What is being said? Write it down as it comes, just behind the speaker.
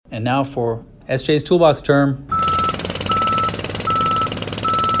And now for SJ's Toolbox term.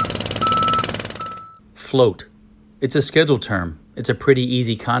 Float. It's a scheduled term. It's a pretty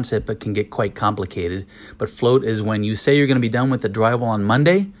easy concept, but can get quite complicated. But float is when you say you're going to be done with the drywall on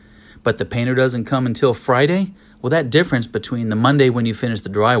Monday, but the painter doesn't come until Friday. Well, that difference between the Monday when you finish the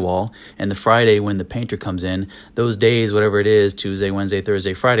drywall and the Friday when the painter comes in, those days, whatever it is, Tuesday, Wednesday,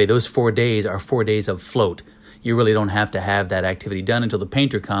 Thursday, Friday, those 4 days are 4 days of float. You really don't have to have that activity done until the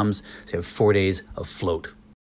painter comes, so you have 4 days of float.